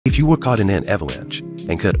if you were caught in an avalanche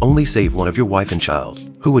and could only save one of your wife and child,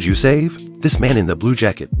 who would you save? This man in the blue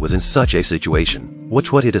jacket was in such a situation.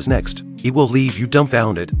 Watch what he does next. It will leave you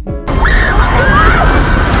dumbfounded.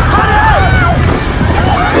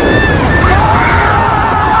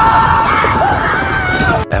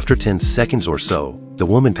 After 10 seconds or so, the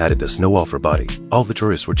woman patted the snow off her body. All the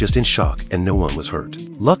tourists were just in shock and no one was hurt.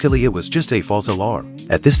 Luckily, it was just a false alarm.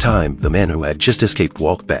 At this time, the man who had just escaped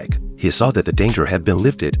walked back. He saw that the danger had been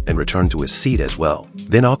lifted and returned to his seat as well.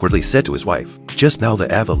 Then awkwardly said to his wife, "Just now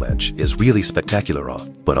the avalanche is really spectacular,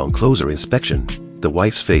 but on closer inspection, the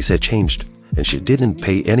wife's face had changed and she didn't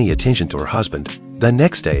pay any attention to her husband." The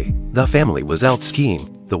next day, the family was out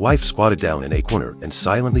skiing. The wife squatted down in a corner and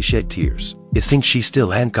silently shed tears. It seemed she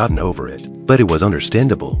still hadn't gotten over it, but it was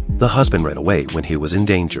understandable. The husband ran away when he was in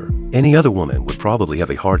danger. Any other woman would probably have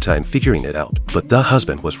a hard time figuring it out, but the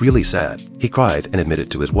husband was really sad. He cried and admitted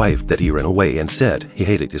to his wife that he ran away and said he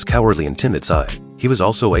hated his cowardly and timid side. He was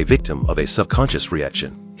also a victim of a subconscious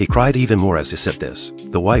reaction. He cried even more as he said this.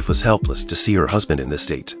 The wife was helpless to see her husband in this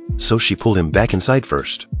state, so she pulled him back inside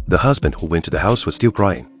first. The husband who went to the house was still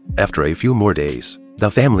crying. After a few more days, the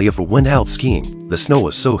family went out skiing. The snow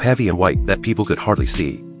was so heavy and white that people could hardly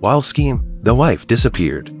see. While skiing, the wife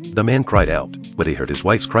disappeared. The man cried out. When he heard his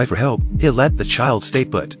wife's cry for help, he let the child stay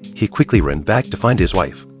put. He quickly ran back to find his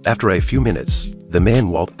wife. After a few minutes, the man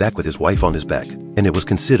walked back with his wife on his back, and it was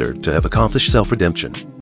considered to have accomplished self-redemption.